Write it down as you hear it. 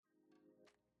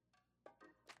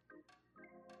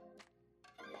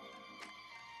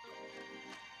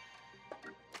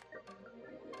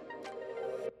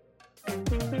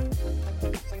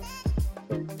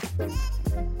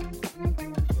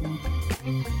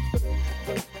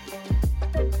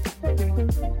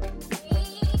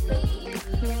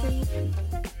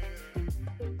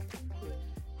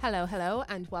Hello,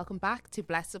 and welcome back to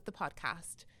Blessed of the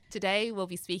Podcast. Today, we'll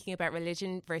be speaking about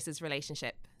religion versus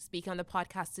relationship. Speaking on the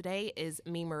podcast today is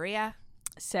me, Maria.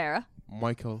 Sarah.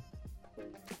 Michael.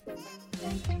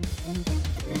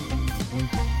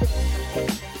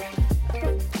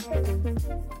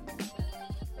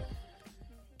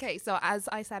 Okay, so as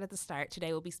I said at the start,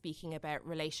 today we'll be speaking about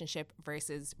relationship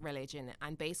versus religion.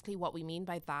 And basically what we mean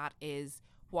by that is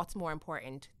what's more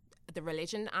important, the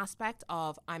religion aspect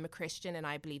of I'm a Christian and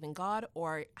I believe in God,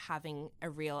 or having a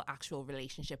real actual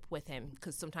relationship with him.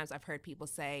 Because sometimes I've heard people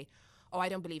say, oh, I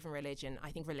don't believe in religion.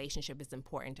 I think relationship is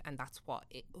important, and that's what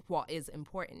is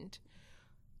important.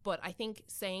 But I think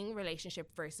saying relationship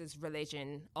versus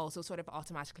religion also sort of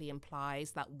automatically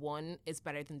implies that one is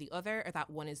better than the other, or that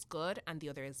one is good and the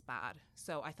other is bad.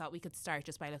 So I thought we could start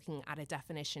just by looking at a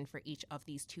definition for each of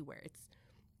these two words.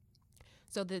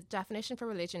 So the definition for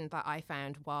religion that I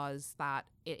found was that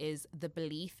it is the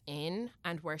belief in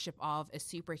and worship of a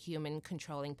superhuman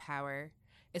controlling power,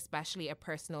 especially a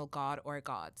personal god or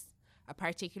gods, a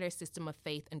particular system of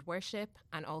faith and worship,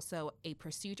 and also a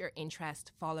pursuit or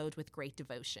interest followed with great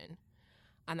devotion.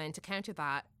 And then to counter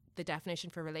that, the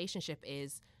definition for relationship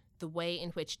is the way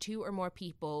in which two or more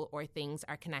people or things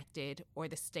are connected, or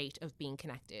the state of being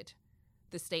connected.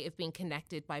 The state of being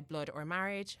connected by blood or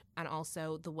marriage, and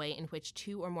also the way in which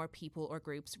two or more people or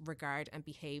groups regard and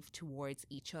behave towards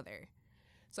each other.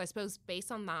 So I suppose based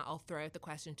on that, I'll throw out the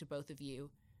question to both of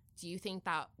you. Do you think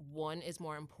that one is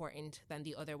more important than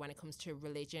the other when it comes to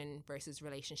religion versus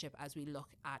relationship as we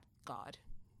look at God?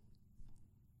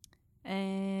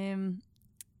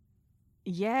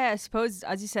 Yeah, I suppose,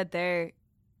 as you said there,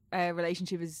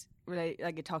 relationship is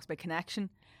like it talks about connection,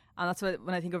 and that's what,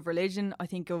 when I think of religion, I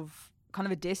think of kind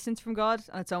of a distance from God,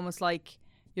 and it's almost like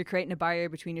you're creating a barrier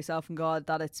between yourself and God,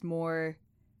 that it's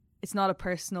not a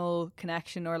personal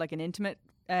connection or like an intimate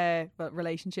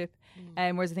relationship.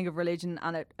 Whereas I think of religion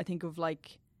and I think of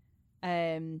like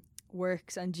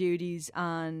works and duties,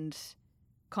 and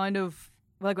kind of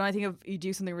like when I think of you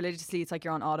do something religiously, it's like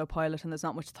you're on autopilot and there's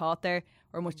not much thought there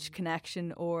or much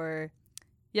connection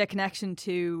connection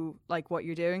to like what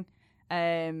you're doing.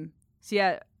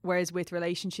 Whereas with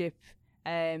relationship,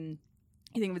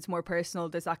 I think if it's more personal,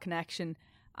 there's that connection,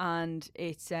 and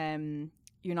it's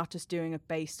you're not just doing it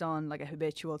based on like a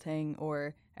habitual thing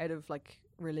or out of like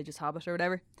religious habit or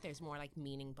whatever. There's more like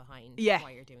meaning behind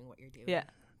why you're doing what you're doing. Yeah.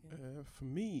 For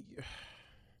me,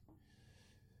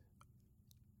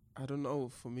 I don't know.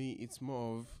 For me, it's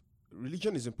more of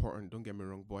religion is important. Don't get me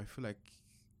wrong, but I feel like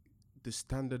the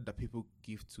standard that people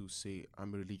give to say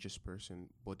I'm a religious person,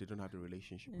 but they don't have a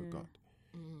relationship with God.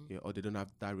 Yeah, or they don't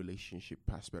have that relationship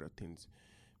past better things.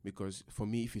 Because for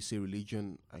me, if you say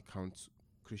religion, I count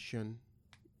Christian.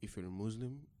 If you're a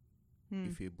Muslim,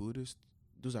 if you're a Buddhist,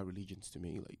 those are religions to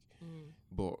me.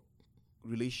 But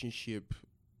relationship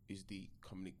is the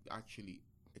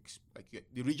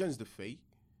the religion is the faith,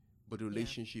 but the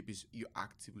relationship is you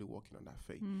actively working on that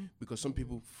faith. Because some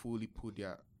people fully put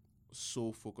their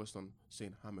soul focused on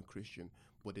saying I'm a Christian,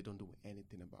 but they don't do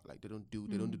anything about they don't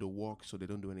do the work, so they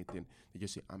don't do anything. They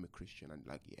just say I'm a Christian,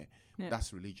 and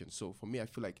that's religion. So for me, I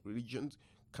feel like religion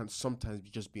can sometimes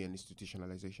just be an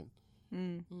institutionalization.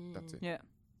 That's it.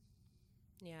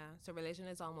 Yeah, so religion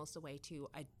is almost a way to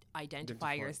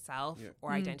identify yourself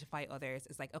or identify others.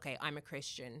 It's like, okay, I'm a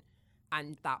Christian,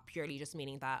 and that purely just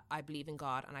meaning that I believe in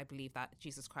God and I believe that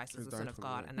Jesus Christ is the Son of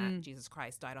God and that Jesus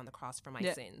Christ died on the cross for my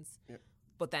sins.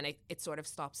 But then it sort of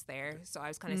stops there. So I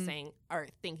was kind of saying, or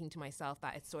thinking to myself,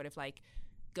 that it's sort of like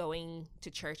going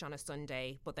to church on a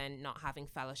Sunday, but then not having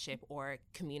fellowship or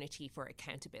community for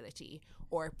accountability,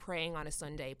 or praying on a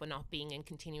Sunday, but not being in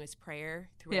continuous prayer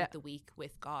throughout the week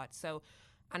with God. So,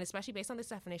 and especially based on this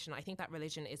definition, I think that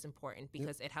religion is important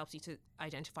because it helps you to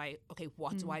identify, okay,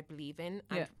 what do I believe in,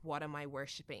 and what am I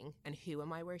worshipping, and who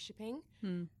am I worshipping?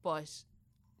 But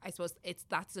I suppose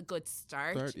that's a good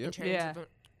start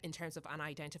in terms of an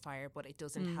identifier, but it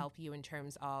doesn't help you in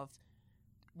terms of,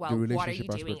 well, what are you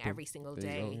doing every single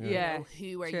day?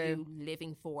 Who are you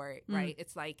living for, right?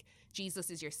 It's like Jesus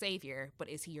is your savior, but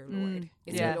is he your Lord?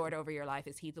 Is he Lord over your life?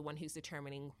 Is he the one who's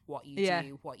determining what you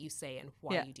do, what you say, and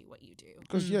why you do what you do?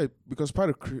 Because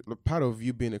part of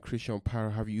you being a Christian,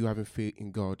 part of you having faith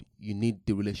in God, you need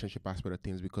the relationship aspect of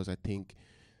things, because I think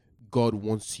God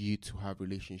wants you to have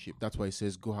relationship. That's why he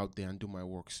says, go out there and do my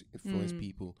works, influence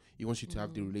people. He wants you to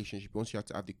have the relationship. He wants you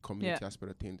to have the community aspect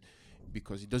of things,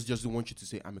 because he doesn't just want you to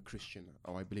say, I'm a Christian,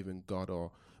 or I believe in God,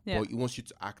 but he wants you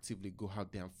to actively go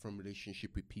out there and form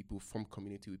relationship with people, form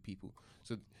community with people.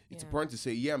 So it's important to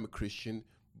say, I'm a Christian,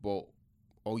 but,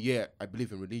 I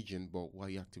believe in religion, but what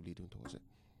are you actively doing towards it?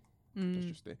 That's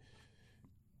just it.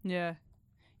 Yeah.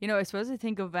 You know, I suppose I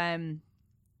think of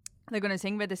like when I was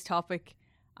thinking about this topic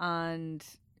and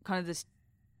kind of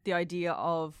the idea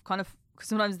of kind of, 'cause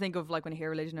sometimes I think of like when I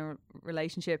hear religion or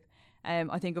relationship,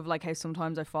 I think of like how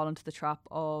sometimes I fall into the trap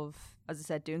of, as I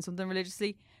said, doing something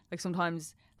religiously. Like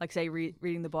sometimes, like say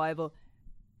reading the Bible,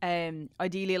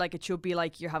 ideally like it should be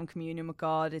like you're having communion with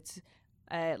God. It's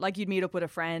like you'd meet up with a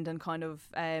friend and kind of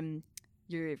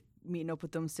you're meeting up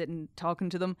with them, sitting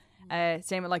talking to them.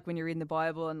 Same with like when you're reading the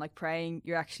Bible and like praying,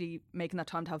 you're actually making that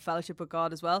time to have fellowship with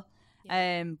God as well.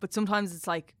 But sometimes it's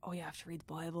like, oh yeah, I have to read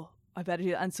the Bible, I better do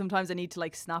it. And sometimes I need to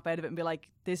like snap out of it and be like,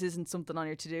 this isn't something on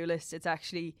your to-do list, it's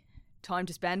actually time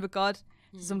to spend with God.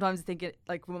 So sometimes I think it,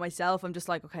 like with myself, I'm just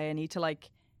like, okay, I need to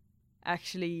like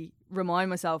actually remind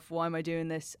myself, why am I doing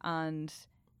this, and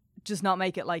just not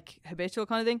make it like habitual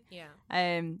kind of thing.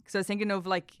 So I was thinking of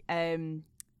like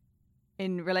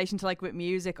in relation to like with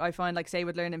music, I find like say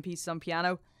with learning pieces on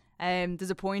piano, there's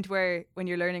a point where when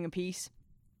you're learning a piece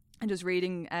and just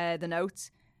reading the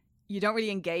notes, you don't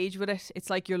really engage with it. It's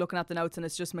like you're looking at the notes and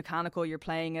it's just mechanical, you're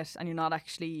playing it and you're not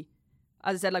actually,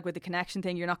 as I said, like with the connection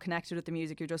thing, you're not connected with the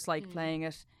music, you're just like playing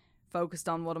it, focused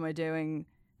on what am I doing,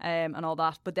 and all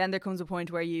that. But then there comes a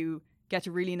point where you get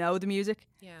to really know the music,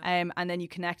 and then you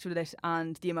connect with it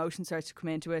and the emotion starts to come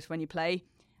into it when you play,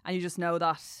 and you just know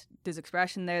that there's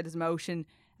expression there, there's emotion,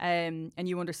 and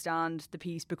you understand the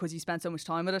piece because you spent so much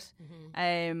time with it,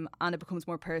 and it becomes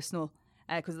more personal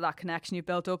because of that connection you've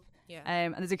built up.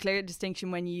 And there's a clear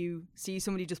distinction when you see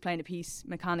somebody just playing a piece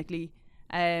mechanically,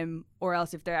 or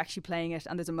else if they're actually playing it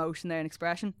and there's emotion there and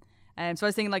expression. So I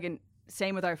was thinking like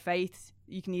same with our faith,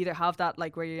 you can either have that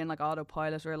like where you're in like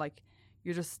autopilot or like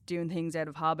you're just doing things out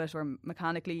of habit or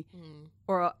mechanically,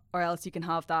 or else you can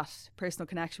have that personal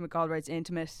connection with God where it's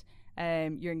intimate,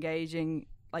 you're engaging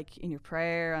like in your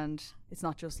prayer and it's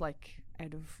not just like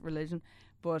out of religion.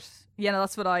 But yeah, no,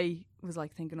 that's what I was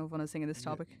like thinking of when I was thinking this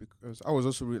topic. Because I was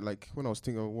also like when I was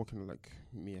thinking of working like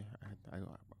me, I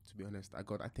to be honest,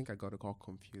 I think I got all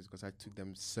confused because I took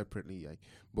them separately.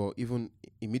 But even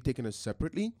in me taking it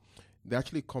separately, they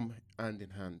actually come hand in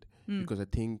hand, because I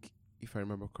think, if I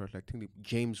remember correctly, I think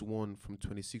James 1 from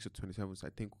 26 to 27, I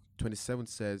think 27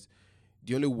 says,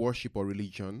 the only worship or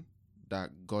religion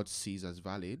that God sees as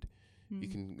valid, you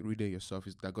can read it yourself,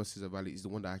 is that God sees as valid is the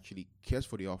one that actually cares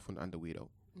for the orphan and the widow.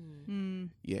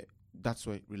 Yeah, that's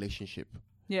why relationship.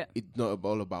 Yeah. It's not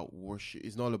all about worship.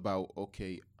 It's not about,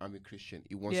 okay, I'm a Christian.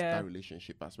 It wants that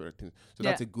relationship aspect of things. So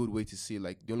that's a good way to see,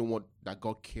 like, the only one that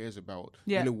God cares about,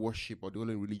 the only worship or the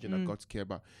only religion that God cares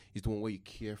about is the one where you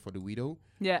care for the widow,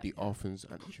 the orphans,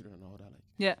 and the children and all that.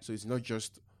 Like, so it's not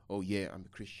just, oh, yeah, I'm a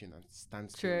Christian and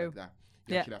stand still like that.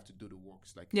 You actually have to do the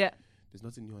works. Like, there's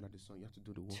nothing new under the sun. You have to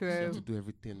do the works. You have to do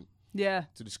everything.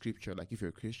 To the scripture. Like if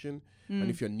you're a Christian and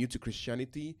if you're new to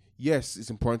Christianity, yes, it's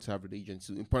important to have religion. It's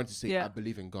important to say, I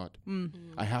believe in God.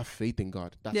 I have faith in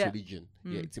God. That's religion.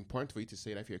 Yeah, it's important for you to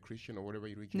say that if you're a Christian or whatever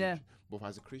your religion is. But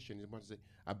as a Christian, it's important to say,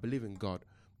 I believe in God.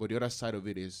 But the other side of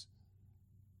it is,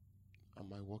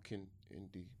 am I walking in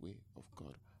the way of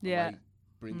God?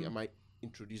 Am I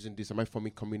introducing this? Am I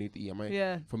forming community? Am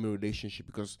I forming a relationship?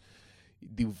 Because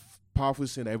the powerful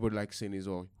sin that everybody likes saying is,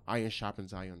 oh, iron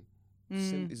sharpens iron.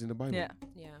 Sin is in the Bible.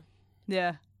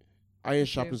 Iron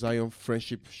sharpens iron,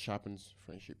 friendship sharpens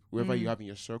friendship. Whoever you have in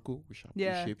your circle will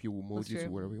shape you, will mold you to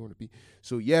wherever you want to be.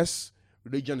 So yes,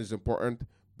 religion is important,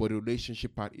 but the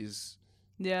relationship part is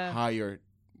higher.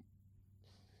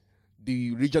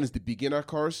 The religion is the beginner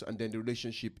course, and then the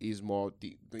relationship is more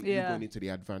you going into the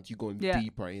advanced, you going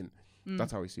deeper in.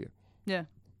 That's how I see it. Yeah.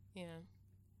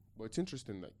 But it's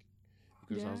interesting, like,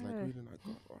 because I was like reading,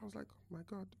 I was like, oh my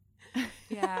God.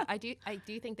 Yeah, I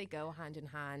do think they go hand in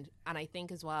hand, and I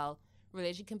think as well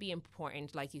religion can be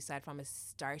important, like you said, from a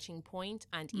starting point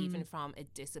and even from a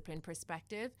discipline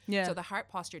perspective. So the heart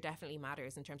posture definitely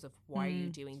matters in terms of why are you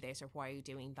doing this or why are you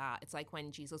doing that. It's like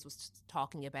when Jesus was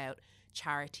talking about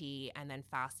charity and then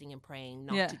fasting and praying,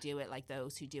 not to do it like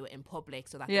those who do it in public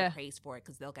so that they're praised for it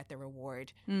because they'll get the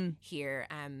reward here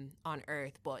on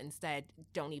earth, but instead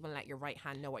don't even let your right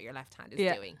hand know what your left hand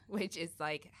is doing, which is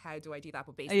like, how do I do that?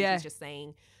 But basically he's just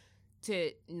saying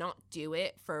to not do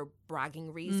it for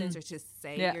bragging reasons or to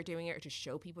say you're doing it or to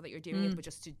show people that you're doing it, but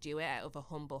just to do it out of a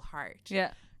humble heart.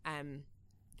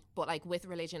 But like with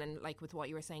religion and like with what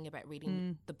you were saying about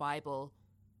reading the Bible,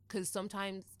 because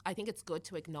sometimes I think it's good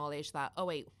to acknowledge that, oh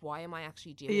wait, why am I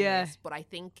actually doing this? But I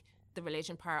think the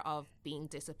religion part of being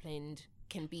disciplined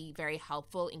can be very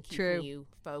helpful in keeping you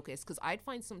focused, because I'd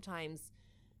find sometimes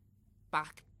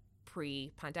back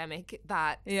pre-pandemic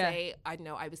that say, I don't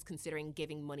know, I was considering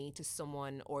giving money to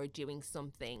someone or doing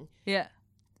something,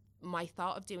 my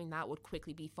thought of doing that would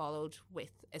quickly be followed with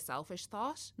a selfish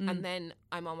thought. And then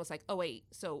I'm almost like, oh, wait,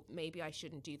 so maybe I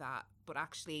shouldn't do that. But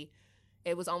actually,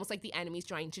 it was almost like the enemy's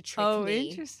trying to trick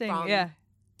me from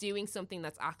doing something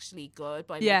that's actually good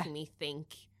by making me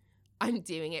think I'm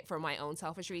doing it for my own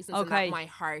selfish reasons and that my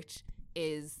heart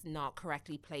is not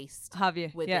correctly placed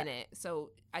within it.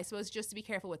 So I suppose just to be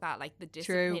careful with that, like the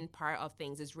discipline part of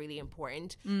things is really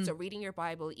important. So reading your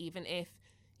Bible, even if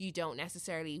you don't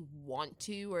necessarily want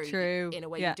to, or in a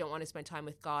way you don't want to spend time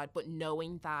with God, but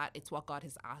knowing that it's what God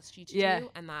has asked you to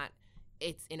do and that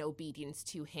it's in obedience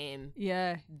to Him,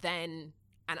 then,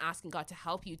 and asking God to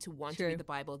help you to want to read the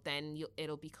Bible, then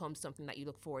it'll become something that you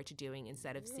look forward to doing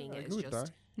instead of seeing it as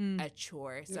just a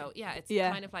chore. So it's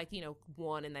kind of like,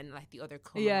 one and then like the other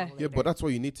come along later. Yeah, but that's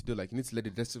what you need to do. Like, you need to let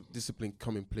the discipline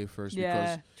come in play first.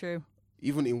 Because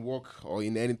even in work or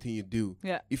in anything you do,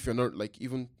 if you're not like,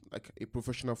 even like a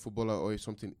professional footballer or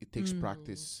something, it takes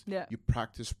practice. You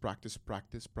practice.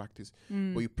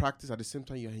 But you practice at the same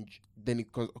time, then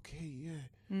it goes,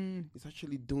 it's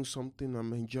actually doing something.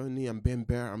 I'm enjoying it. I'm being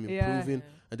better. I'm improving.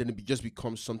 And then it just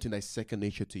becomes something that's second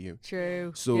nature to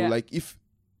you. So like, if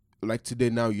like today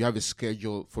now you have a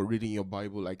schedule for reading your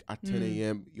Bible, like at 10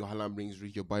 a.m. your alarm rings,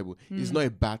 read your Bible. It's not a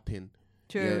bad thing.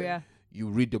 You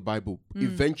read the Bible.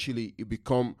 Eventually it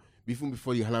become, even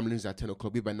before the alarm rings at 10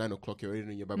 o'clock, maybe by 9 o'clock you're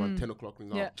reading your Bible. At 10 o'clock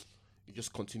rings out, you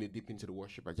just continue deep into the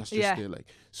worship. I just stay like.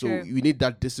 So you need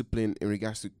that discipline in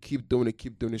regards to keep doing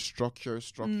it, structure,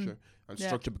 and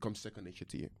structure becomes second nature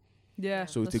to you.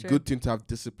 So it's a good thing to have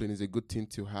discipline. It's a good thing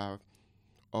to have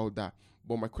all that.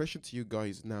 But my question to you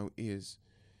guys now is,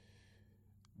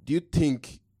 do you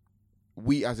think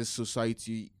we as a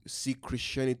society see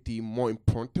Christianity more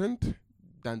important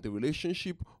than the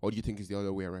relationship, or do you think it's the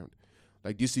other way around?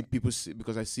 Like, do you see people say,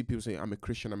 because I see people say, I'm a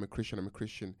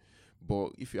Christian. But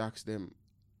if you ask them,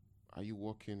 are you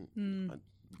walking?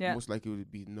 Most likely it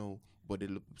would be no, but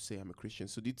they'll say, I'm a Christian.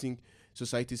 So do you think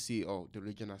society see, the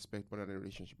religion aspect, but not the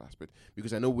relationship aspect?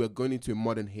 Because I know we're going into a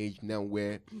modern age now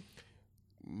where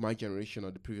my generation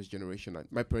or the previous generation,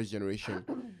 my parents' generation,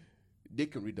 they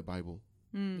can read the Bible.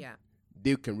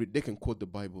 They can quote the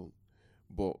Bible.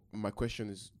 But my question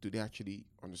is, do they actually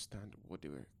understand what they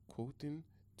were quoting?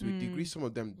 To a degree, some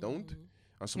of them don't,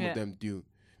 and some of them do.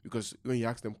 Because when you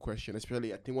ask them questions,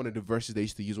 especially, I think one of the verses they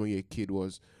used to use when you're a kid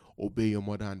was, obey your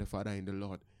mother and the father in the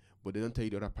Lord. But they don't tell you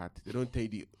the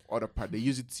other part. They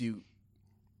use it to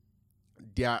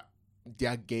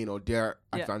their gain or their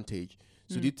advantage.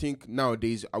 So do you think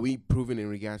nowadays, are we improving in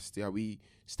regards to, are we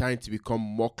starting to become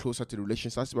more closer to the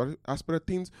relationship aspect of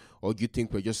things? Or do you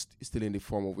think we're just still in the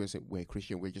form of, we're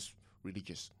Christian, we're just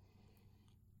religious?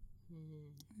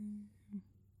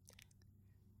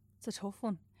 It's a tough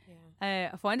one.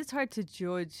 I find it's hard to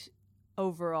judge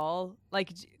overall.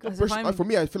 Like, for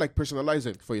me, I feel like personalize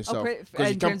it for yourself.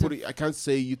 Because you can't put it, I can't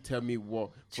say you tell me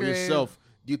what. For yourself,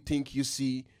 do you think you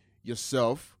see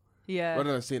yourself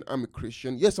rather than saying I'm a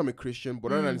Christian? Yes, I'm a Christian,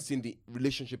 but rather than seeing the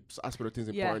relationships aspect of things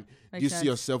important, do you see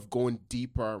yourself going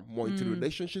deeper, more into the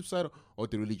relationship side or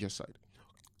the religious side?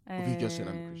 Or you just saying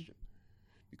I'm a Christian?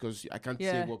 Because I can't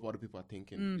say what other people are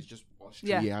thinking. It's just us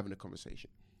having a conversation.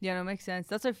 Yeah, no, it makes sense.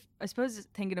 That's I suppose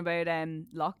thinking about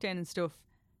lockdown and stuff.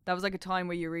 That was like a time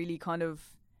where you really kind of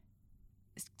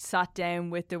sat down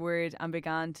with the word and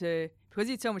began to, because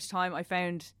you had so much time. I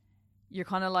found you're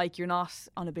kind of like, you're not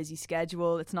on a busy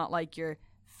schedule. It's not like you're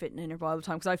fitting in your Bible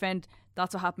time. Because I found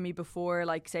that's what happened to me before.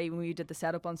 Like, say when we did the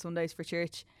setup on Sundays for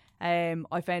church,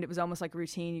 I found it was almost like a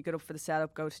routine. You get up for the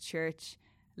setup, go to church,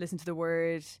 listen to the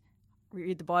word,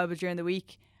 read the Bible during the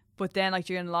week. But then, like,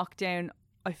 during lockdown,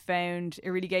 I found it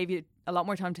really gave you a lot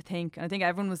more time to think. And I think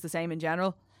everyone was the same in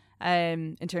general,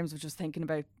 in terms of just thinking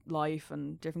about life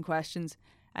and different questions.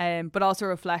 But also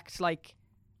reflect, like,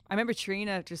 I remember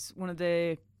Trina, just one of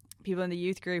the people in the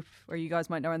youth group, or you guys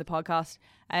might know her on the podcast.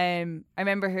 I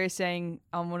remember her saying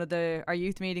on one of our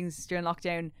youth meetings during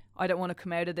lockdown, I don't want to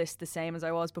come out of this the same as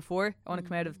I was before. I want to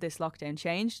come out of this lockdown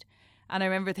changed. And I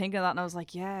remember thinking of that, and I was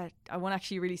like, I want to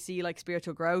actually really see like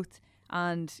spiritual growth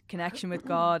and connection with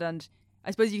God. And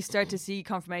I suppose you start to see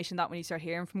confirmation that when you start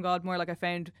hearing from God more. Like, I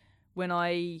found when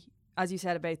as you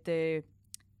said about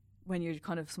when you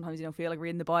kind of sometimes feel like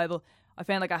reading the Bible, I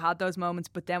found like I had those moments,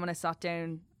 but then when I sat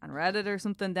down and read it or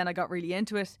something, then I got really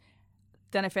into it.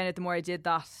 Then I found out the more I did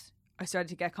that, I started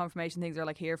to get confirmation things, or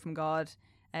like hear from God.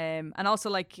 And also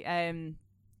like even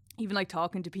like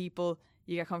talking to people,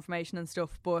 you get confirmation and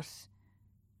stuff. But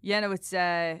it's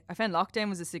I found lockdown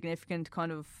was a significant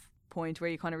kind of point where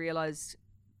you kind of realised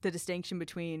the distinction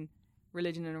between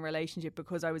religion and a relationship,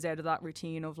 because I was out of that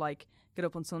routine of like get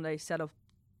up on Sunday, set up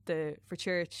for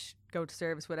church, go to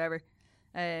service, whatever.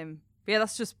 But yeah,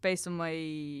 that's just based on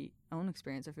my own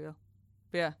experience, I feel.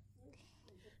 But yeah.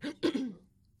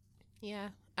 Yeah.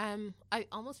 I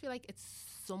almost feel like it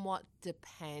somewhat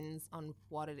depends on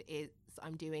what it is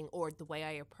I'm doing or the way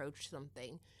I approach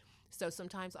something. So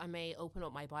sometimes I may open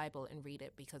up my Bible and read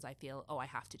it because I feel, I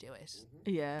have to do it.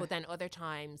 Yeah. But then other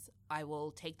times I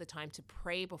will take the time to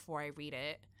pray before I read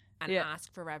it and Yeah.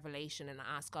 ask for revelation and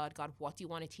ask God, what do you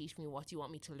want to teach me? What do you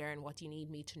want me to learn? What do you need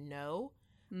me to know?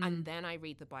 And then I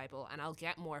read the Bible and I'll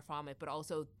get more from it. But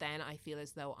also then I feel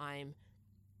as though I'm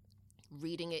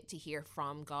reading it to hear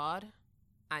from God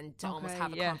and to almost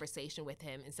have a conversation with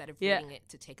him instead of reading it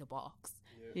to tick a box.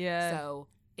 Yeah. So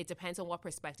it depends on what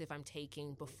perspective I'm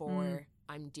taking before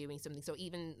I'm doing something. So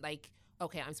even like,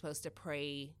 okay, I'm supposed to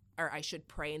pray, or I should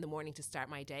pray in the morning to start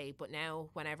my day. But now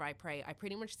whenever I pray, I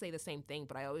pretty much say the same thing,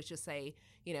 but I always just say,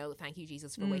 thank you,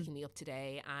 Jesus, for waking me up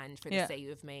today, and for this day you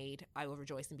have made. I will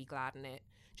rejoice and be glad in it.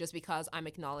 Just because I'm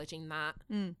acknowledging that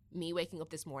me waking up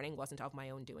this morning wasn't of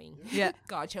my own doing. Yeah.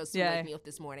 God chose to wake me up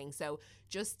this morning. So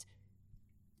just,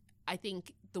 I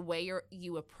think the way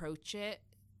you approach it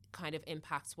kind of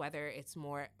impacts whether it's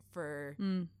more for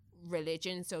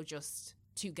religion, so just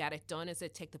to get it done as a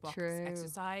tick the box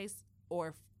exercise,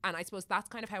 and I suppose that's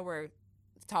kind of how we're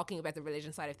talking about the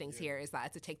religion side of things here, is that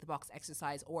it's a tick the box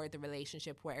exercise or the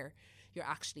relationship where you're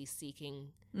actually seeking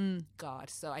God.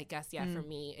 So I guess for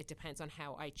me it depends on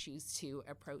how I choose to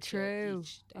approach it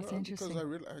each day. That's interesting. Because I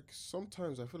really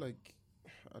sometimes I feel like,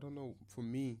 I don't know, for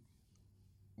me,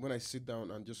 when I sit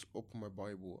down and just open my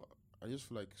Bible, I just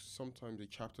feel like sometimes a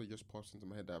chapter just pops into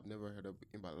my head that I've never heard of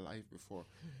in my life before.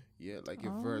 Yeah, like a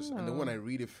verse. And then when I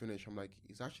read it finish, I'm like,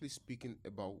 it's actually speaking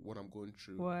about what I'm going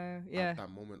through at that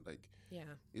moment. Like,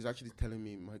 it's actually telling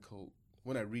me, Michael,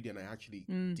 when I read it and I actually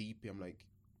deep it, I'm like,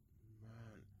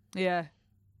 man. Yeah.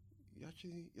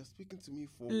 You're speaking to me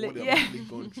for what I'm actually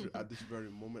going through at this very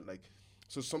moment. Like,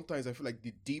 so sometimes I feel like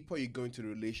the deeper you go into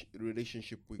the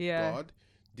relationship with God,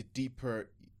 the deeper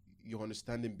your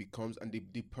understanding becomes, and the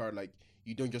deeper, like,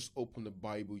 you don't just open the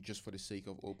Bible just for the sake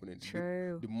of opening it.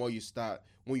 True. The more you start,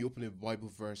 when you open a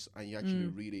Bible verse and you actually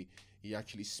read it, it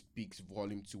actually speaks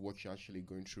volume to what you're actually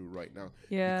going through right now.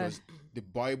 Yeah. Because the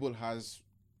Bible has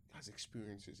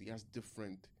experiences. It has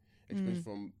different experiences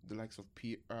from the likes of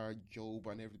Peter, Job,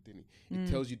 and everything. It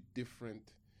tells you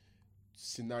different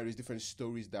scenarios, different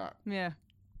stories that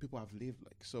people have lived.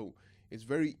 Like, so it's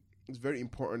very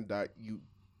important that you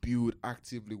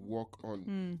actively work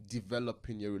on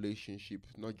developing your relationship,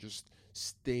 not just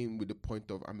staying with the point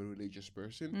of I'm a religious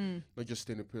person, not just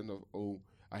staying with the point of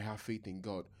I have faith in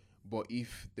God. But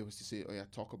if they was to say,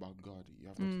 talk about God, you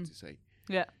have nothing to say.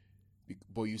 Yeah.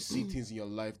 But you see things in your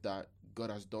life that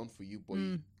God has done for you, but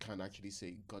you can't actually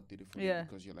say God did it for you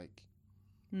because you're like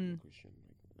I'm a Christian.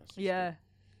 Like, that's just it.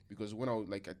 Because when I was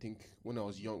like, I think when I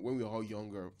was young, when we were all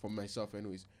younger, for myself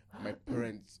anyways, my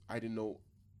parents, I didn't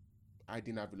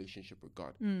have a relationship with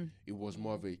God. It was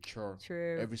more of a chore.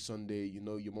 True. Every Sunday, your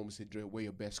mom would say, wear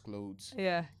your best clothes.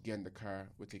 Yeah. Get in the car.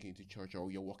 We're taking you to church,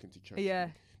 or you're walking to church. Yeah.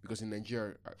 Because in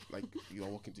Nigeria, like, you're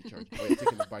walking to church, or you're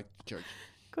taking the bike to church.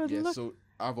 Good luck. So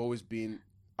I've always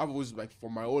like, for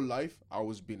my whole life, I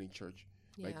always been in church.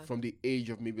 Like, from the age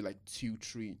of maybe like 2,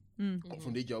 3,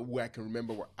 from the age of where I can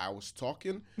remember where I was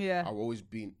talking, I've always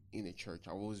been in a church.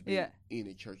 I've always been in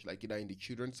a church, like either in the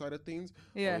children's side of things,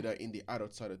 or either in the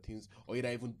adult side of things, or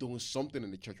either even doing something in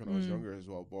the church when I was younger as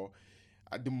well.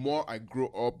 But the more I grow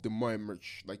up, the more I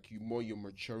like, the more you're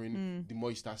maturing, the more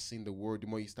you start seeing the word, the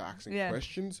more you start asking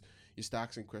questions. You start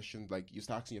asking questions, like you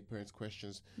start asking your parents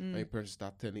questions, and your parents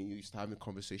start telling you. You start having a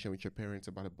conversation with your parents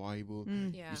about the Bible.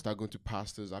 You start going to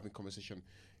pastors, having conversation.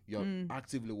 You're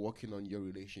actively working on your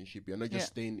relationship. You're not just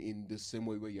staying in the same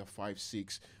way where you're 5,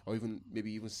 6, or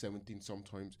maybe even 17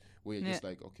 sometimes, where you're just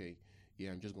like, okay,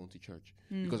 I'm just going to church.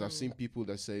 Because I've seen people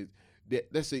that say,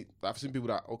 I've seen people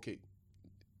that, okay,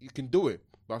 you can do it,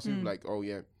 but I've seen people like, oh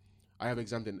yeah, I have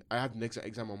the next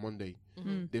exam on Monday.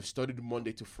 They've studied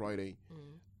Monday to Friday.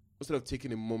 Instead of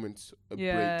taking a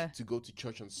break to go to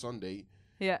church on Sunday,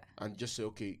 and just say,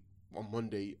 okay, on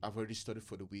Monday I've already studied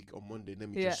for the week. On Monday, let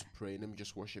me just pray, let me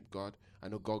just worship God. I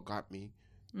know God got me.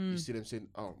 You see them saying,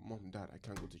 "Oh, mom and dad, I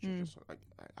can't go to church. I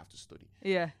have to study."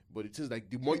 But it seems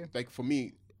like the more, like for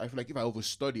me, I feel like if I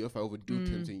overstudy, or if I overdo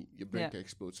things, and your brain can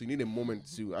explode. So you need a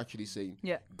moment to actually say,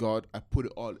 "God, I put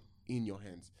it all in your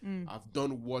hands. I've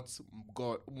done what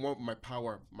my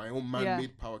power, my own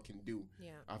man-made power can do.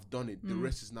 I've done it. The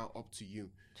rest is now up to you.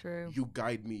 True. You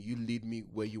guide me. You lead me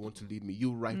where you want to lead me.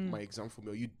 You write my exam for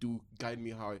me, or you do guide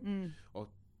me how or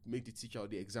make the teacher or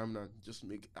the examiner just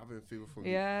have a favor for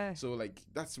me." So like,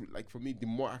 that's like, for me, the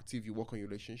more active you work on your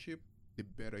relationship, the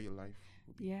better your life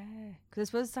will be. Yeah, because I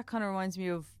suppose that kind of reminds me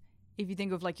of, if you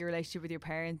think of like your relationship with your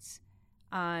parents,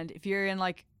 and if you're in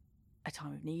like a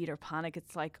time of need or panic,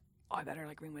 it's like, oh, I better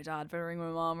like ring my dad, better ring my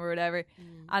mom or whatever.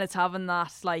 And it's having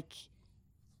that, like,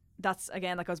 that's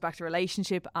again, that goes back to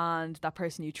relationship and that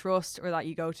person you trust or that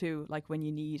you go to like when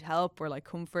you need help or like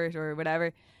comfort or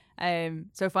whatever.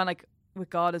 So I find like with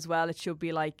God as well, it should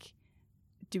be like,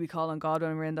 do we call on God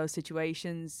when we're in those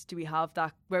situations? Do we have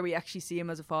that where we actually see him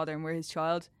as a father and we're his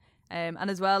child? And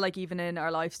as well, like even in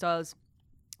our lifestyles,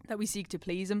 that we seek to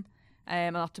please him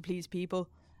and not to please people,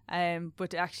 but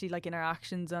to actually like in our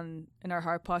actions and in our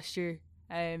heart posture,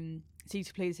 seek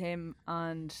to please him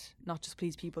and not just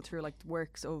please people through like the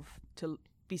works of to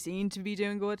be seen to be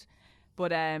doing good,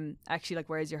 but actually like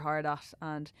where's your heart at?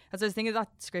 And as I was thinking of that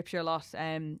scripture a lot,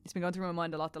 it's been going through my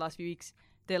mind a lot the last few weeks.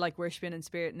 They're like worshiping in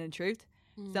spirit and in truth.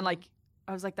 So then like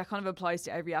I was like, that kind of applies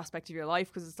to every aspect of your life,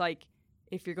 because it's like,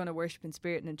 if you're going to worship in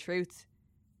spirit and in truth,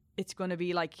 it's going to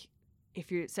be like,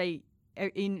 if you're say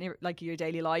in like your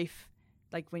daily life,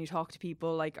 like when you talk to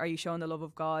people, like are you showing the love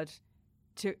of God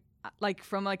to like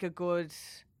from like a good,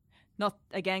 not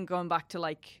again going back to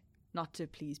like not to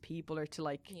please people or to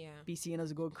like be seen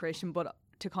as a good Christian, but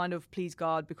to kind of please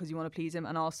God because you want to please him,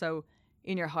 and also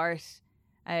in your heart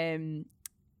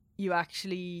you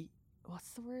actually,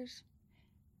 what's the word,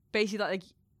 basically that like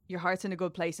your heart's in a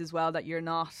good place as well, that you're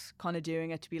not kind of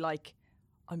doing it to be like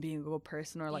I'm being a good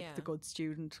person or like the good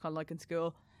student, kind of like in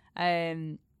school.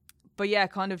 But yeah,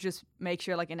 kind of just make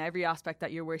sure like in every aspect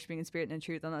that you're worshipping in spirit and in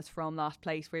truth, and that's from that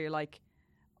place where you're like,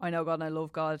 I know God and I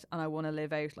love God and I want to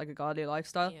live out like a godly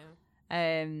lifestyle.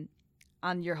 And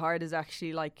your heart is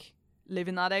actually like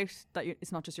living that out, that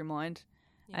it's not just your mind.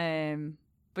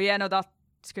 But yeah, no, that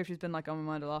scripture's been like on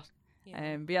my mind a lot.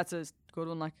 But yeah, it's a good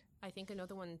one. Like, I think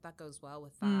another one that goes well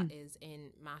with that is in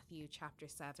Matthew chapter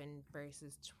 7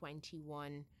 verses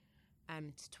 21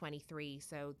 to 23.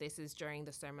 So this is during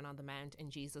the Sermon on the Mount,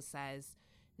 and Jesus says,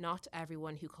 "Not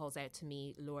everyone who calls out to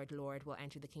me, Lord, Lord, will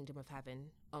enter the kingdom of heaven.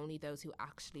 Only those who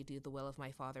actually do the will of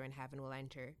my Father in heaven will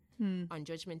enter. On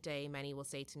judgment day, many will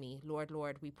say to me, Lord,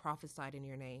 Lord, we prophesied in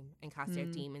your name and cast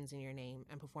out demons in your name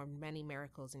and performed many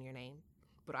miracles in your name.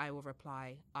 But I will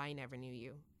reply, I never knew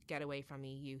you. Get away from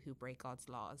me, you who break God's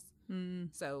laws."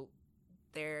 So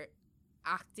they're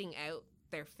acting out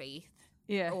their faith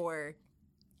or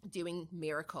doing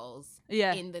miracles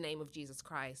in the name of Jesus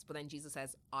Christ, but then Jesus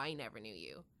says, I never knew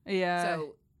you.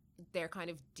 So they're kind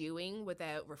of doing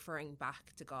without referring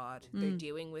back to God. They're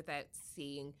doing without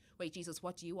seeing, wait, Jesus,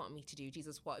 what do you want me to do?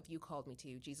 Jesus, what have you called me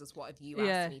to? Jesus, what have you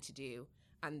asked me to do?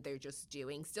 And they're just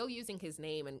doing, still using his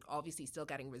name and obviously still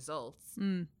getting results,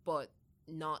 but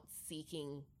not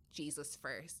seeking Jesus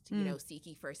first. You know, seek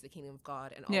ye first the kingdom of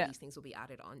God, and all these things will be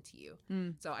added on to you.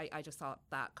 So I just thought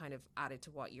that kind of added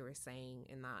to what you were saying,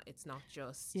 in that it's not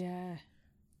just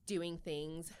doing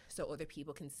things so other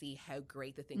people can see how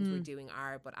great the things we're doing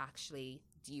are, but actually,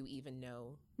 do you even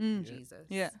know Jesus?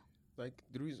 Like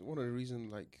one of the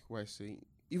reasons, like why I say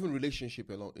even relationship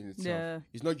alone in itself,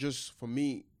 it's not just for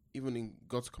me. Even in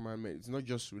God's commandment, it's not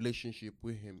just relationship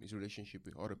with him, it's relationship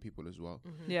with other people as well.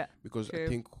 Because I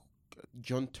think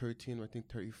John 13, I think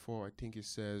 34, I think it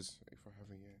says, if I have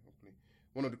it here, hopefully,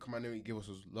 one of the commandments he gave us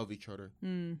was love each other.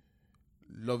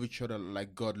 Love each other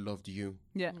like God loved you.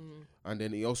 And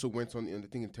then he also went on, and I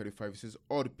think in 35, it says,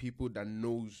 all the people that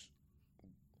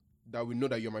we know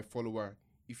that you're my follower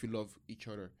if you love each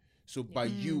other. So by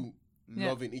you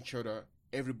loving each other,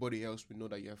 everybody else will know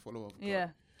that you're a follower of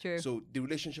God. True. So the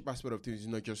relationship aspect of things is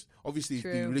not just obviously it's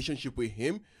the relationship with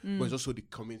him, but it's also the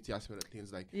community aspect of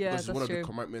things. Like because it's one of the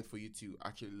commandments for you to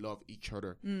actually love each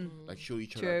other, like show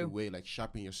each other the way, like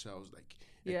sharpen yourselves, like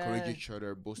encourage each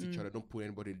other, boast each other, don't put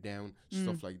anybody down,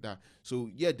 stuff like that. So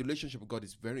yeah, the relationship with God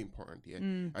is very important.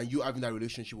 And you having that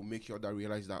relationship will make you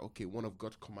realize that one of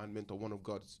God's commandment or one of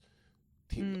God's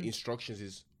instructions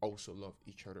is also love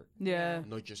each other.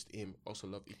 Not just him, also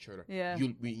love each other.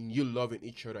 You loving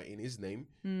each other in his name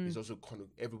is also kind of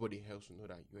everybody else will know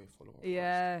that you're a follower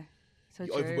of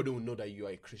Christ. Everybody will know that you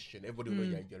are a Christian. Everybody will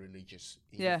know that you're religious.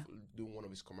 Doing one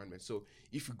of his commandments. So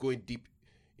if you're going deep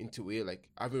into it, like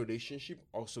having a relationship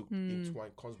also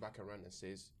entwine comes back around and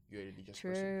says you're a religious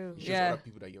person. It shows other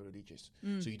people that you're religious.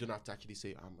 So you don't have to actually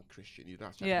say I'm a Christian. You don't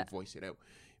have to actually voice it out.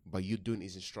 By you doing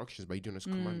his instructions, by you doing his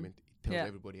commandment, it tells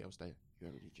everybody else that you're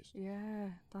religious.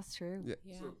 That's true.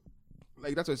 So,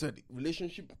 like that's what I said.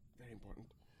 Relationship, very important.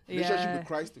 Relationship with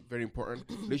Christ, very important.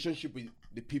 Relationship with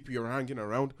the people you're hanging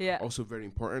around, also very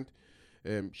important.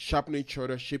 Sharpening each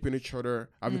other, shaping each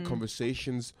other, having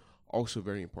conversations, also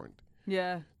very important.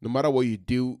 Yeah. No matter what you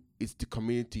do, it's the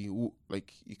community who,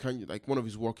 like, you can't, like, one of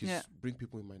his work is Yeah. bring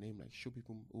people in my name, like, show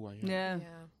people who I am. Yeah.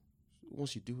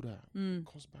 Once you do that, it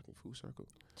comes back in full circle.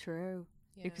 True.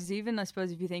 Yeah. Because even, I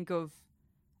suppose, if you think of,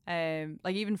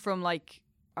 like, even from, like,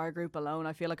 our group alone,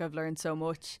 I feel like I've learned so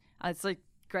much. And it's, like,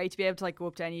 great to be able to, like, go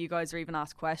up to any of you guys or even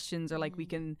ask questions, or, like, we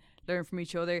can learn from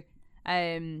each other.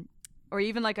 Or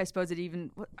even, like, I suppose I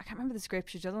can't remember the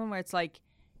scripture, the other one where it's, like,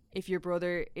 if your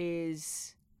brother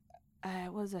is,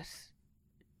 what is it?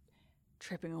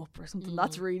 Tripping up or something.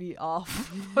 That's really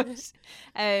off. But,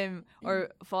 or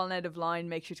falling out of line,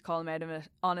 make sure to call him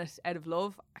on it out of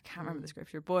love. I can't remember the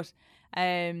scripture, but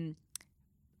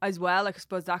as well, like, I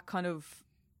suppose that kind of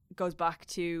goes back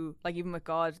to, like, even with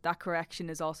God, that correction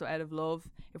is also out of love.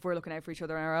 If we're looking out for each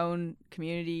other in our own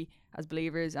community as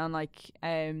believers, and, like,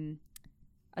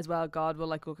 as well, God will,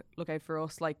 like, look out for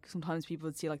us. Like, sometimes people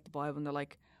would see, like, the Bible and they're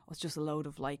like, oh, it's just a load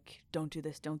of, like, don't do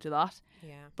this, don't do that.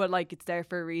 Yeah. But, like, it's there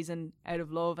for a reason, out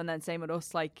of love. And then same with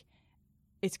us, like,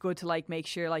 it's good to, like, make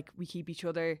sure, like, we keep each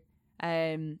other,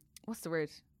 what's the word?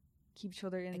 Keep each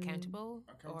other Accountable.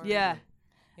 Or, Yeah.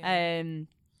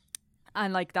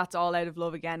 And, like, that's all out of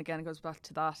love again. It goes back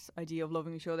to that idea of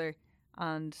loving each other.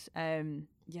 And,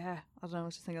 yeah, I don't know, I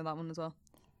was just thinking of that one as well.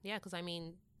 Yeah, because I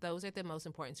mean, those are the most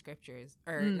important scriptures,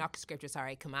 or not scriptures,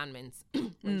 sorry, commandments.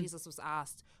 When Jesus was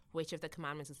asked which of the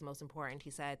commandments is the most important,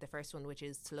 he said the first one, which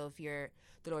is to love the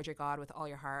Lord your God with all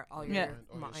your heart, all your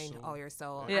mind, all your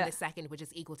soul. Yeah. And the second, which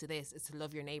is equal to this, is to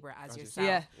love your neighbor as yourself.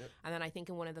 Yeah. And then I think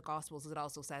in one of the Gospels, it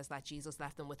also says that Jesus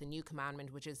left them with a new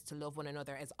commandment, which is to love one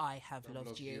another as I have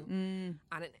loved you.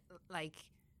 And it, like,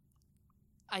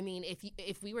 I mean,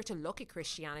 if we were to look at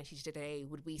Christianity today,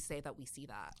 would we say that we see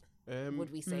that?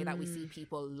 Would we say that we see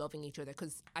people loving each other?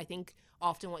 Because I think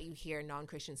often what you hear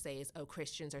non-Christians say is, oh,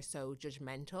 Christians are so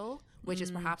judgmental, which is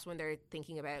perhaps when they're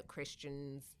thinking about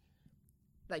Christians,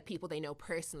 like people they know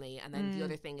personally. And then the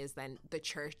other thing is then the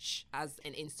church as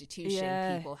an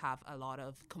institution, people have a lot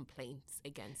of complaints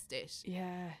against it.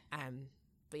 Yeah.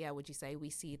 But yeah, would you say we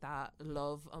see that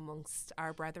love amongst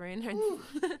our brethren?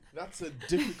 That's a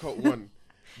difficult one,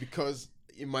 because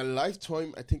in my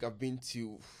lifetime, I think I've been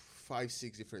to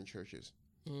 5-6 different churches,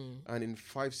 and in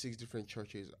 5-6 different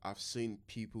churches, I've seen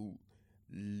people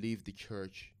leave the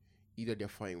church. Either they're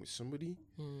fighting with somebody,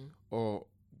 or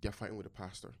they're fighting with a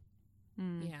pastor.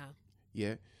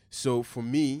 Yeah. So for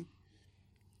me,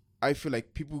 I feel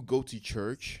like people go to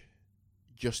church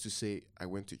just to say, I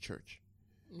went to church.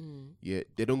 Yeah,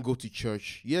 they don't go to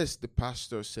church. Yes, the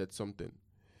pastor said something.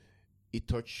 It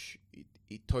touched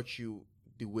you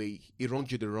the way, it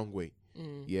wronged you the wrong way.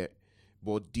 Yeah.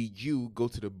 But did you go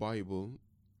to the Bible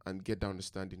and get the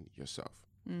understanding yourself?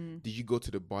 Did you go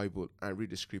to the Bible and read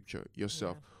the scripture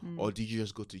yourself? Or did you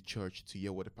just go to church to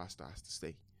hear what the pastor has to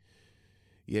say?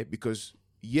 Yeah, because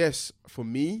yes, for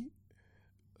me,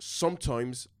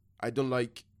 sometimes I don't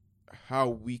like how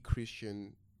we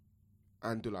Christian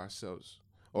handle ourselves,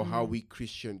 or how we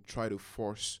Christian try to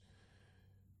force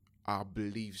our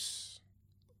beliefs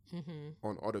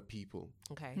on other people.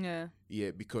 Okay. Yeah.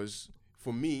 Yeah, because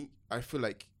for me, I feel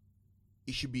like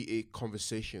it should be a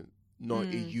conversation, not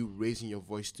a you raising your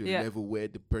voice to a level where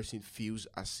the person feels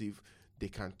as if they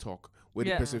can't talk, where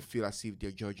the person feels as if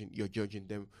you're judging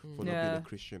them for not being a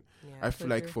Christian. I feel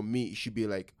like for me, it should be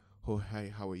like, oh,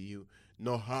 hi, how are you?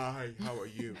 No, hi, how are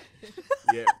you?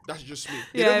 Yeah, that's just me.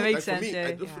 It makes sense. For me,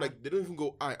 I don't feel like they don't even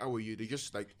go, hi, how are you? They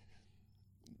just like,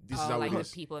 this is how like it with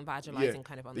is. people evangelizing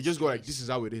kind of on They the just go like, street. this is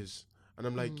how it is. And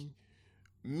I'm like,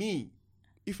 me,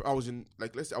 if I was in,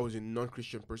 like, let's say I was a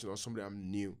non-Christian person or somebody I'm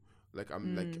new, like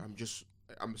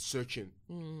I'm searching,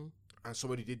 and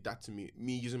somebody did that to me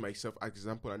using myself as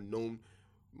example and knowing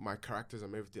my characters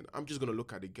and everything, I'm just gonna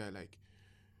look at the guy like,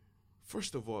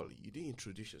 first of all, you didn't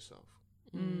introduce yourself.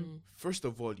 First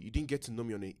of all, you didn't get to know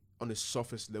me on a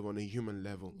surface level, on a human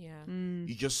level.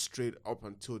 You just straight up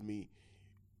and told me,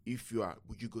 if you are,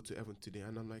 would you go to heaven today?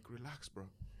 And I'm like, relax, bro.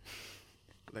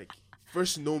 Like,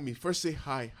 first know me. First say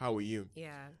hi. How are you?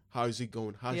 Yeah. How is it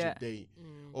going? How's your day?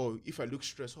 Oh, if I look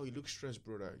stressed, oh, you look stressed,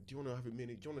 brother. Do you want to have a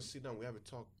minute? Do you want to sit down? We have a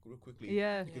talk real quickly.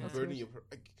 Yeah. You can burden your,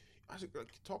 I said,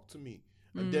 like, talk to me.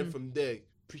 And then from there,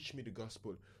 preach me the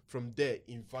gospel. From there,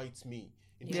 invite me,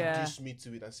 introduce me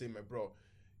to it, and say, my bro,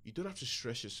 you don't have to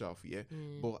stress yourself, yeah?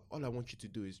 But all I want you to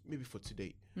do is, maybe for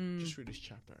today, just read this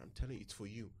chapter. I'm telling you, it's for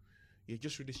you. Yeah,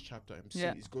 just read this chapter. I'm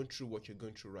saying it's going through what you're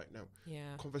going through right now.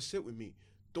 Yeah. Conversate with me.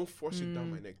 Don't force it down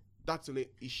my neck. That's the only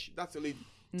That's the only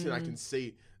thing I can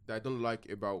say that I don't like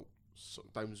about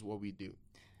sometimes what we do,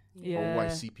 or what I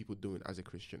see people doing as a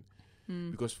Christian.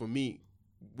 Because for me,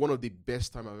 one of the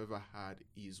best time I've ever had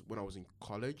is when I was in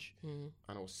college and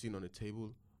I was sitting on a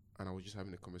table and I was just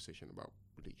having a conversation about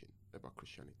religion, about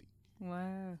Christianity.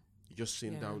 Wow. You're just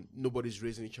sitting Yeah. down, nobody's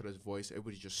raising each other's voice,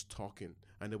 everybody's just talking,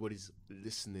 and nobody's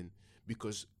listening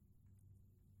because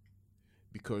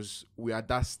we're at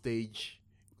that stage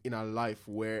in our life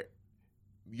where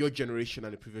your generation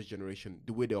and the previous generation,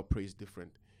 the way they operate is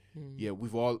different. Yeah,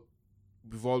 we've all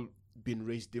been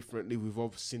raised differently. We've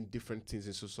all seen different things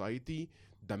in society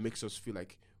that makes us feel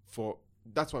like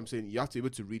that's what I'm saying. You have to be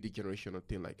able to read the generational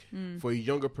thing. Like for a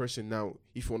younger person now,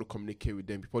 if you want to communicate with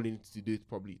them, you probably need to do it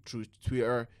probably through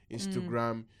Twitter,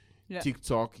 Instagram,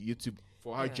 TikTok, YouTube.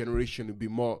 For our generation, it'd be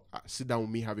more sit down with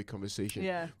me, have a conversation.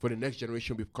 Yeah. For the next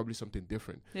generation, it'll be probably something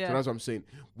different. Yeah. So that's what I'm saying.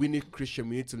 We need Christian.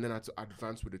 We need to learn how to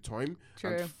advance with the time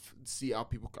True. and see how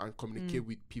people can communicate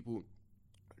with people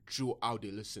through how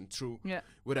they listen, through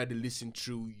whether they listen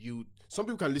through you. Some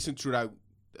people can listen through that,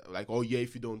 like, oh yeah,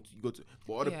 if you don't, you go to.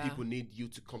 But other people need you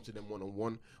to come to them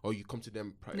one-on-one, or you come to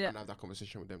them and have that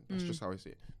conversation with them. That's just how I say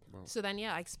it. Wow. So then,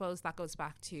 I suppose that goes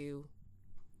back to,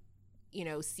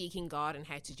 seeking God and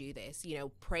how to do this.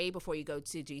 Pray before you go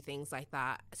to do things like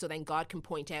that. So then God can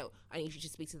point out, I need you to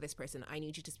speak to this person. I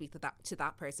need you to speak to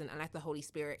that person, and let the Holy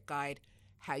Spirit guide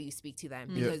how you speak to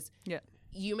them. Because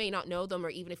you may not know them, or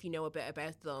even if you know a bit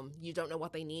about them, you don't know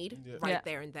what they need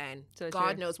there and then. So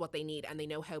God knows what they need, and they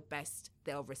know how best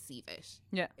they'll receive it.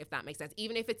 Yeah. If that makes sense.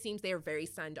 Even if it seems they're very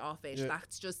standoffish,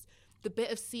 that's just the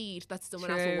bit of seed that someone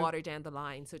else will water down the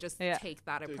line. So just take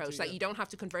that approach. That you don't have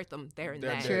to convert them there and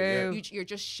then. True. You're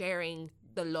just sharing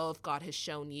the love God has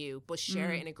shown you, but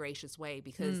share it in a gracious way,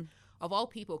 because of all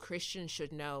people, Christians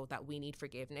should know that we need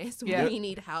forgiveness. We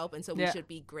need help, and so we should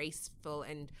be graceful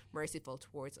and merciful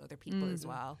towards other people as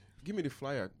well. Give me the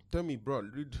flyer. Tell me, bro,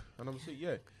 read. And I'm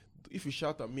saying, if you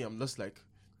shout at me, I'm just like,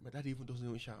 my dad even doesn't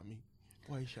even shout at me.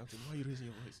 Why are you shouting? Why are you raising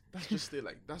your voice? That's just still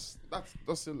like, that's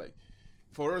still like,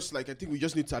 for us, like, I think we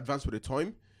just need to advance with the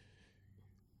time.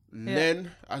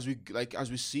 Learn as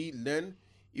we see, learn.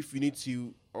 If you need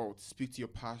to, speak to your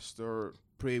pastor,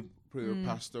 pray your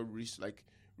pastor,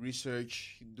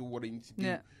 research, do what you need to do.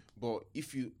 Yeah. But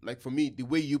if you, like, for me, the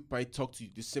way you might talk to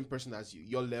the same person as you,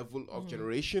 your level of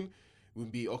generation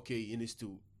would be, okay, you need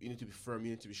to be firm,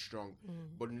 you need to be strong.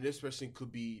 But the next person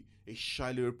could be a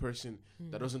shy little person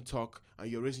that doesn't talk,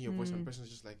 and you're raising your voice, and the person's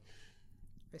just like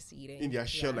receding in their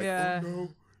shell, like, oh no,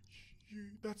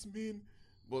 that's mean.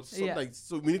 But sometimes,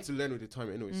 so we need to learn with the time.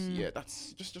 Anyways,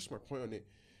 that's just my point on it.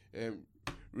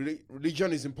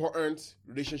 Religion is important.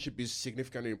 Relationship is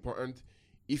significantly important.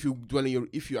 If you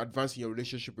advance in your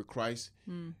relationship with Christ,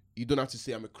 you don't have to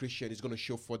say I'm a Christian. It's going to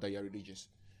show forth that you're religious.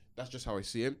 That's just how I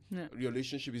see it. Yeah. Your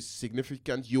relationship is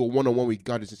significant. Your one-on-one with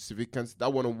God is significant.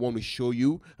 That one-on-one will show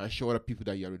you and show other people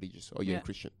that you're religious or you're a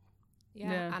Christian.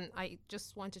 Yeah, and I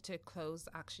just wanted to close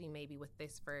actually maybe with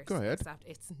this verse. Go ahead. Except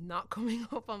it's not coming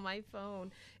up on my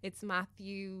phone. It's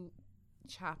Matthew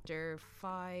chapter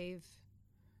 5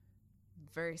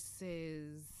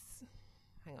 verses,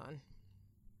 hang on.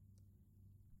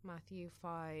 Matthew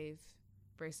 5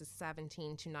 verses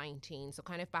 17 to 19. So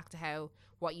kind of back to how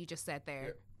what you just said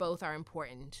there, both are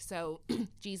important. So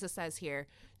Jesus says here,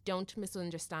 don't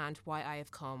misunderstand why I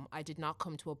have come. I did not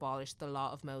come to abolish the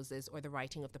law of Moses or the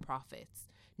writing of the prophets.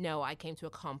 No, I came to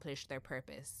accomplish their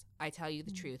purpose. I tell you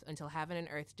the truth, until heaven and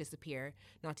earth disappear,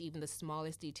 not even the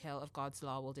smallest detail of God's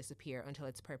law will disappear until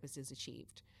its purpose is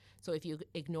achieved. So if you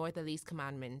ignore the least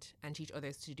commandment and teach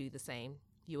others to do the same,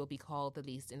 you will be called the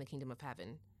least in the kingdom of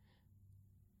heaven.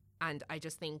 And I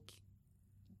just think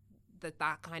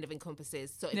that kind of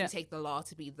encompasses, so if you take the law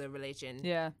to be the religion,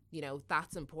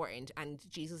 that's important. And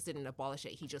Jesus didn't abolish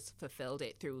it, he just fulfilled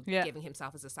it through giving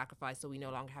himself as a sacrifice, so we no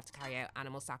longer have to carry out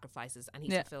animal sacrifices, and he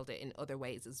fulfilled it in other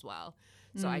ways as well.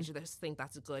 So I just think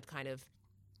that's a good kind of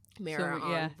mirror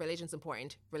on religion's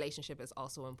important, relationship is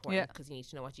also important, because you need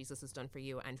to know what Jesus has done for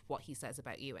you and what he says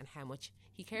about you and how much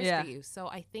he cares for you. So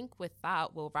I think with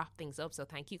that we'll wrap things up. So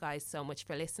thank you guys so much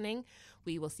for listening.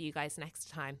 We will see you guys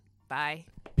next time. Bye.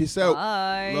 Peace out.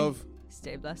 Bye. Love.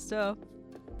 Stay blessed up.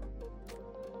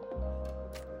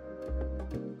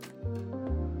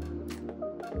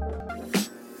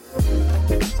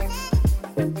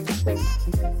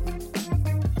 Thank you.